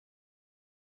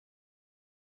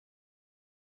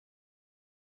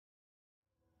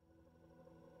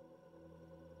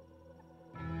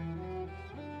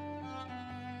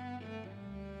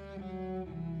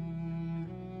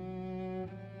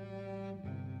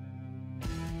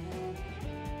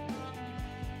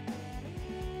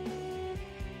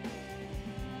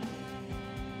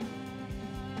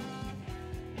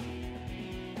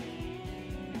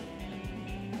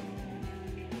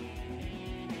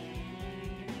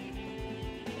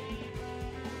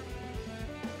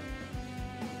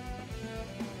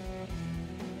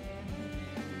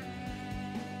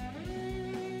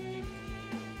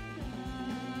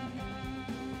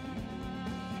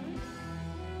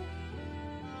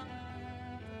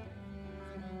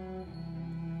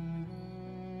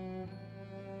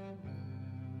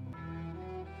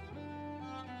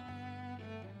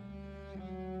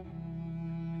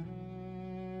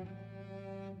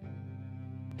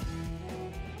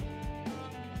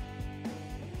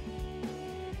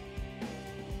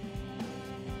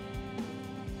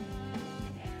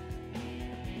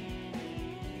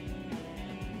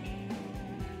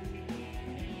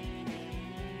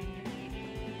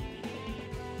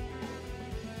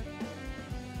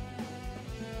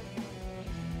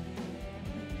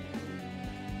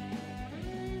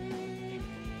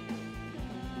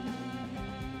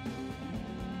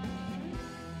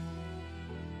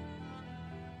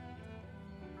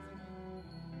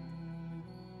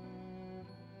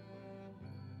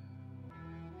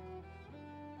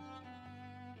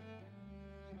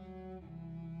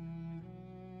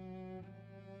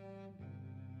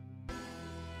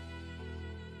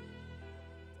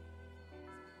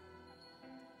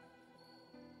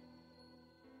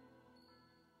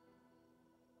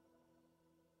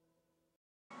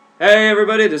Hey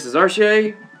everybody, this is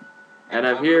Arshay, and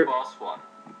I'm here, Boss one.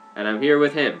 and I'm here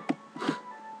with him,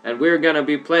 and we're gonna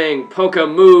be playing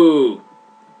Pokemmo.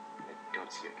 I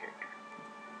don't see your character.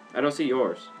 I don't see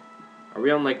yours. Are we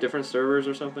on like different servers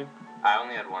or something? I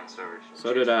only had one server.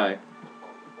 So did I.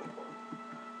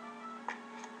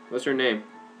 What's your name?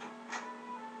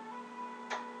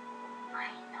 Why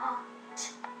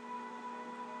not?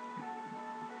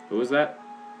 Who was that?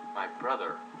 My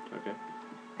brother, Okay.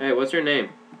 Hey, what's your name?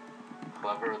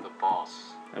 ClevertheBoss.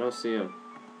 I don't see him.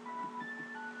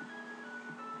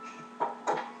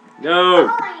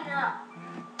 No!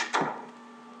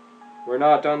 We're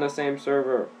not on the same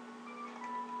server.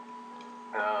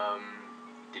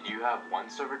 Did you have one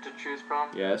server to choose from?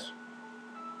 Yes.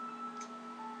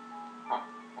 Huh.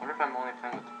 I wonder if I'm only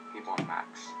playing with people on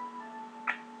max.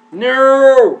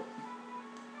 No!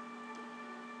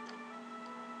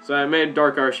 So I made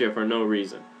Dark Arshia for no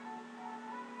reason.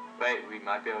 Wait, we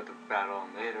might be able to battle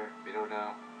him later. We don't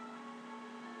know.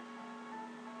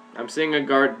 I'm seeing a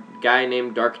guy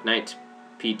named Dark Knight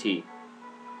PT.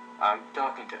 I'm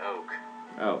talking to Oak.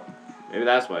 Oh, maybe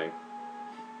that's why.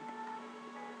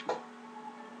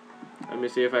 Let me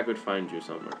see if I could find you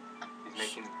somewhere. He's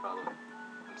making me follow.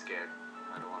 I'm scared.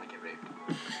 I don't want to get raped.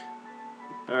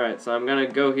 Alright, so I'm gonna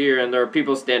go here, and there are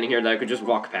people standing here that I could just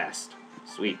walk past.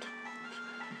 Sweet.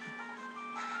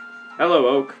 Hello,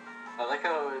 Oak. I like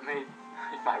how it made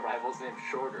my rival's name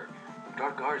shorter.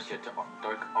 Dark Arshia to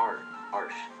Dark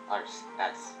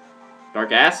S.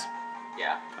 Dark ass?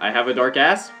 Yeah. I have a dark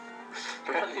ass?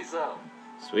 Apparently so.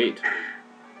 Sweet.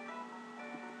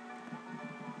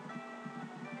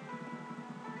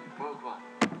 Pokemon.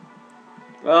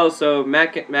 Well, so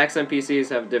Max NPCs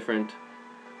have different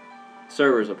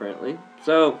servers, apparently.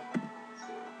 So,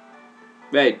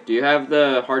 wait, do you have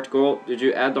the heart gold? Did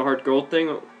you add the heart gold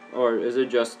thing? Or is it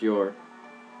just your...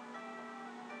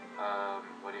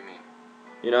 What do you mean?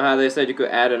 You know how they said you could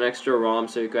add an extra ROM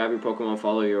so you could have your Pokemon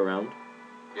follow you around?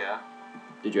 Yeah.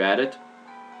 Did you add it?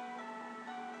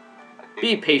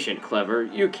 Be patient, Clever.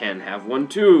 You can have one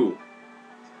too.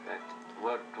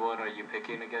 What are you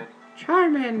picking again?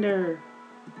 Charmander.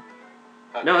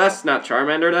 Okay. No, that's not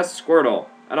Charmander. That's Squirtle.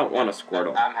 I don't want a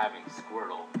Squirtle. I'm having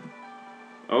Squirtle.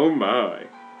 Oh my.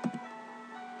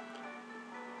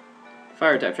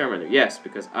 Fire type Charmander. Yes,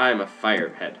 because I'm a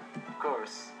firehead. Of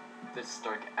course, this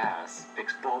dark ass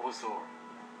picks Bulbasaur.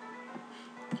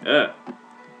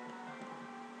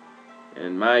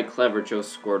 And my Clever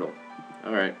chose Squirtle.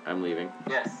 Alright, I'm leaving.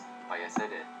 Yes. Oh, yes, I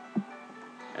did.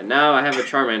 And now I have a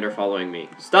Charmander following me.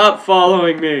 Stop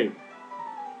following me!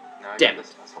 No, I Damn got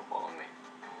this asshole following me.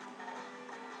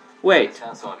 Wait. This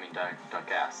asshole, I mean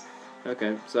dark ass.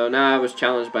 Okay, so now I was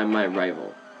challenged by my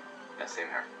rival. Yeah, same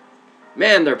here.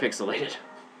 Man, they're pixelated.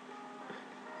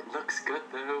 It looks good,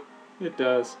 though. It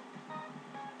does.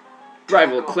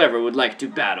 Rival Clever would like to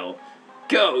battle.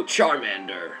 Go,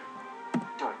 Charmander!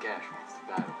 Dark Ash wants to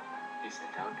battle. He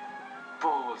sent out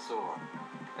Bulbasaur.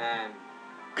 And...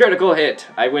 Critical hit.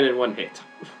 I win in one hit.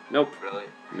 Nope. Really?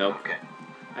 Nope. Okay.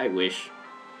 I wish.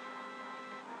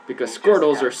 Because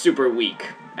Squirtles are super weak,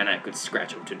 and I could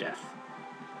scratch them to death.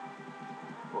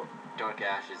 Well, Dark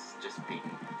Ash is just being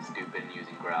stupid and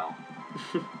using Growl.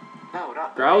 No,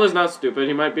 not Growl is not stupid.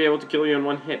 He might be able to kill you in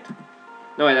one hit.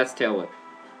 No, wait, that's Tail Whip.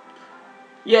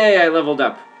 Yay, I leveled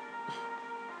up.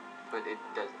 But it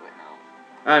does wait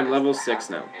now. I'm level 6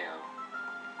 now.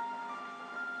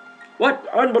 What?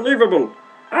 Unbelievable!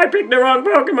 I picked the wrong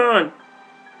Pokemon!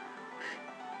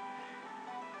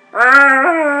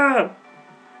 Ah!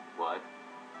 What?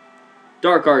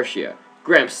 Dark Arshia.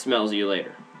 Gramps smells you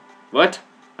later. What?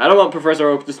 I don't want Professor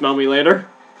Oak to smell me later.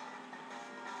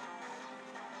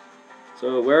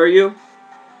 So, where are you?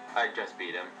 I just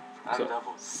beat him. I'm So-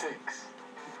 level 6.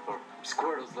 Or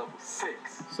Squirtle's level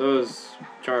 6. So is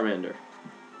Charmander.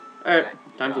 Alright, Okay,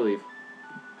 time to go. leave.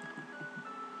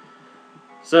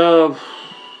 So,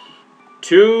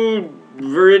 to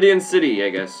Viridian City, I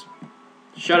guess.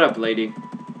 Shut up, lady.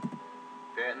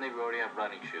 Apparently we already have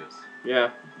running shoes.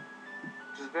 Yeah,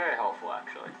 Which is very helpful,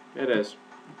 actually. it is.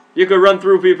 You could run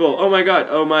through people. Oh my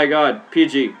god,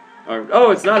 PG. Or, oh,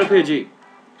 it's not a PG.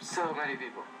 So many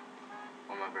people.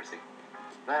 One more person.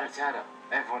 Rattata.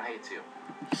 Everyone hates you.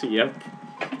 Yep.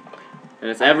 And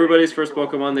it's everybody's first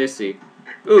Pokemon they see.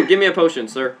 Ooh, give me a potion,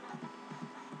 sir.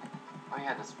 Oh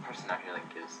yeah, this person actually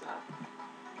like gives that.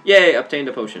 Yay, obtained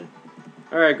a potion.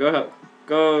 Alright,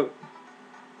 go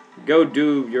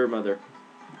do your mother.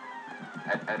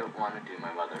 I don't want to do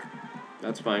my mother.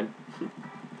 That's fine.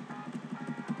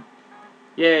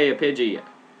 Yay, a Pidgey.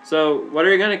 So, what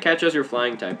are you gonna catch as your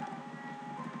flying type?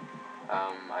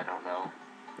 I don't know.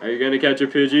 Are you gonna catch a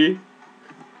Pidgey?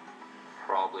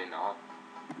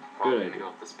 Probably Good gonna idea. go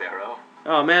with the Sparrow.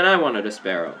 Oh man, I wanted a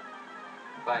Sparrow.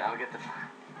 Fine, I'll get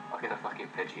a fucking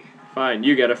Pidgey. Fine,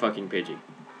 you get a fucking Pidgey.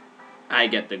 I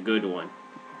get the good one.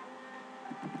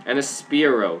 And a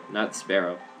Spearow, not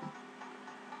Sparrow.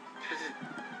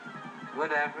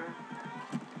 Whatever.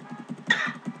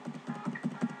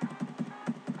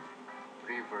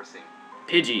 Reversing.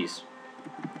 Pidgeys.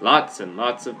 Lots and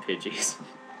lots of Pidgeys.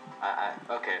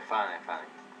 Okay, finally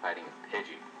fighting a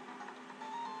Pidgey.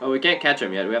 Oh, we can't catch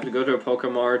him yet. We have to go to a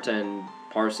Pokemart and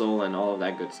parcel and all of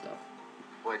that good stuff.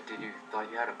 What, thought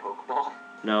you had a Pokeball?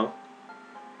 No.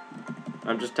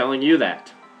 I'm just telling you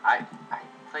that. I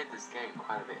played this game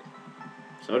quite a bit.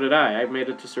 So did I. I made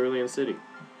it to Cerulean City.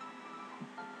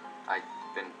 I've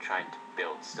been trying to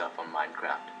build stuff on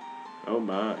Minecraft. Oh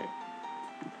my.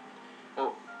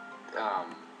 Oh,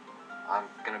 I'm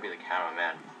gonna be the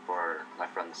cameraman for my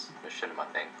friend's machinima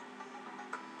thing.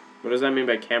 What does that mean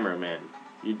by cameraman?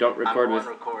 You don't record I'm with...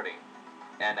 recording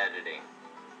and editing.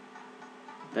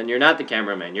 Then you're not the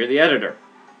cameraman. You're the editor.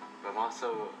 But I'm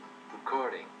also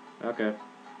recording. Okay.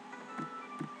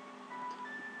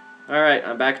 Alright,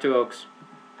 I'm back to Oaks.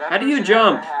 That How do you person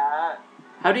jump? has a hat.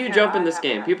 How do you jump in this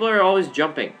game? People are always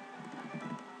jumping.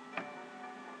 What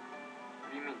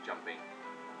do you mean jumping?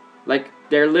 Like,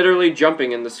 they're literally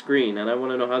jumping in the screen, and I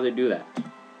want to know how they do that.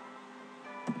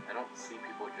 I don't see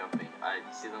people jumping. I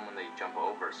see them when they jump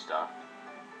over stuff.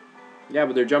 Yeah,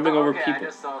 but they're jumping over I people.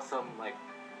 just saw some, like...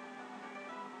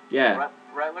 Yeah.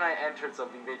 Right when I entered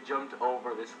something, they jumped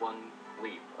over this one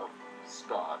leap of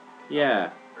spot. Yeah.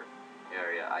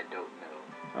 Area, I don't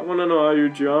know. I want to know how you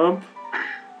jump.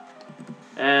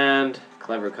 And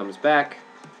Clever comes back.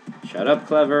 Shut up,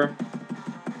 Clever.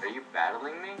 Are you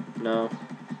battling me? No.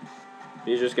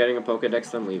 He's just getting a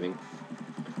Pokedex and leaving.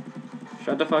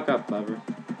 Shut the fuck up, Clever.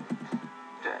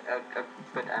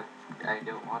 But I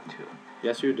don't want to.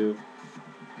 Yes, you do.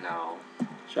 No.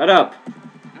 Shut up.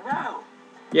 No!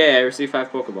 Yeah, I received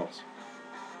 5 Pokeballs.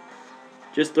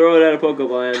 Just throw it at a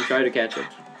Pokeball and try to catch it.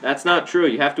 That's not true.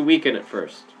 You have to weaken it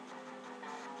first.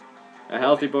 A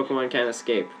healthy Pokemon can't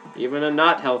escape. Even a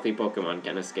not healthy Pokemon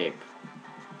can escape.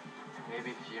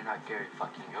 Maybe if you're not Gary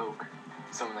fucking Oak,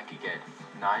 someone that could get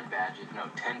 9 badges, no,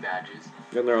 10 badges.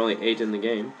 Then there are only 8 in the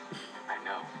game. I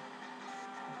know.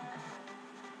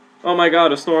 Oh my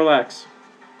god, a Snorlax.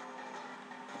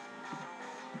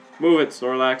 Move it,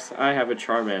 Snorlax. I have a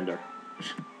Charmander.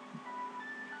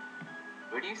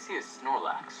 Where do you see a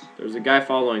Snorlax? There's a guy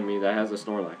following me that has a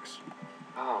Snorlax.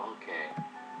 Oh, okay.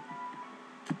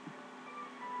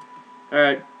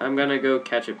 Alright, I'm gonna go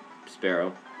catch a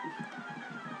Sparrow.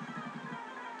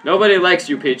 Nobody likes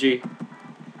you, Pidgey.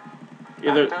 I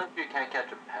don't know if you can't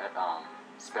catch a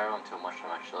Sparrow until much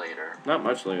later. Not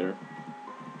much later.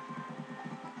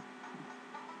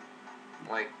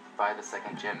 Like, by the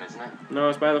second gym, isn't it? No,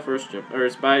 it's by the first gym. Or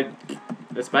it's by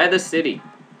the city.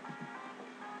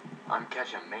 I'm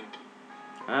catching a Mankey.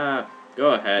 Ah,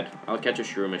 go ahead. I'll catch a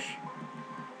Shroomish.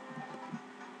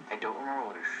 I don't remember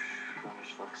what a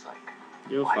Shroomish looks like.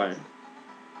 You'll find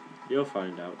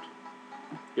out.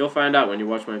 You'll find out when you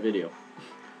watch my video.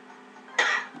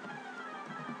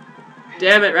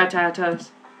 Damn it,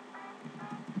 Rattatas!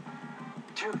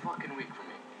 Too fucking weak for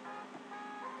me.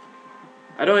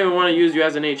 I don't even want to use you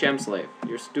as an HM slave.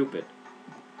 You're stupid.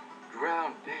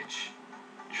 Drown, bitch.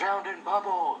 Drowned in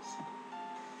bubbles.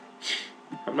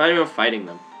 I'm not even fighting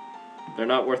them. They're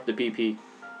not worth the PP.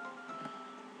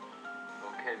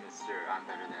 Okay, mister, I'm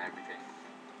better than everything.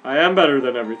 I am better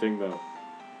than everything, though.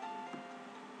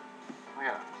 Oh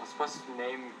yeah, I was supposed to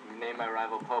name my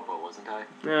rival Popo, wasn't I?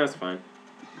 Yeah, that's fine.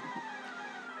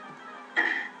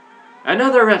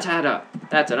 Another Rattata!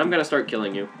 That's it, I'm gonna start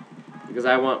killing you. Because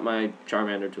I want my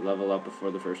Charmander to level up before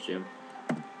the first gym.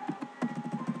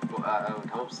 Well, I would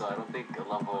hope so. I don't think a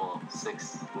level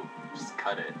 6 will just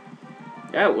cut it.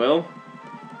 Yeah, it will.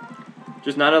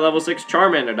 Just not a level 6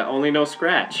 Charmander that only knows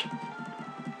Scratch.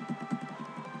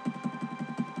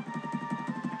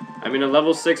 I mean, a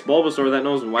level 6 Bulbasaur that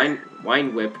knows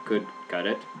Wine Whip could cut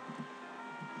it.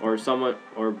 Or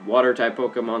water type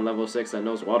Pokemon level 6 that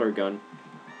knows Water Gun.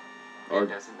 Or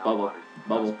Bubble.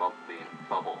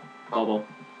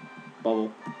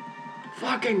 Bubble.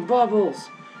 Fucking Bubbles!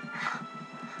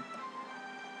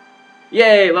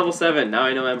 Yay, level 7. Now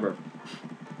I know Ember.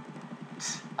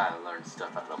 I learned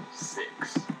stuff at level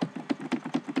 6.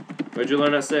 What'd you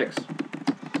learn at 6?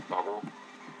 Bubble.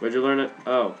 What'd you learn at...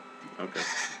 Oh, okay.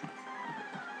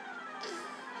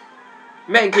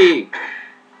 Mankey!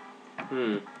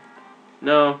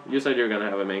 No, you said you were gonna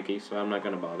have a Mankey, so I'm not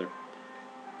gonna bother.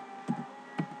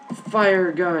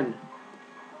 Fire gun!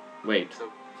 Wait.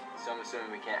 So I'm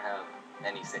assuming we can't have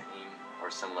any same or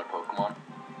similar Pokemon?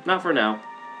 Not for now.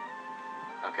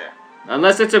 Okay.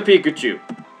 Unless it's a Pikachu.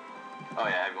 Oh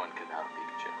yeah, everyone could have a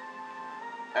Pikachu.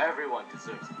 Everyone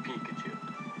deserves a Pikachu.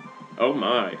 Oh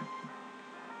my.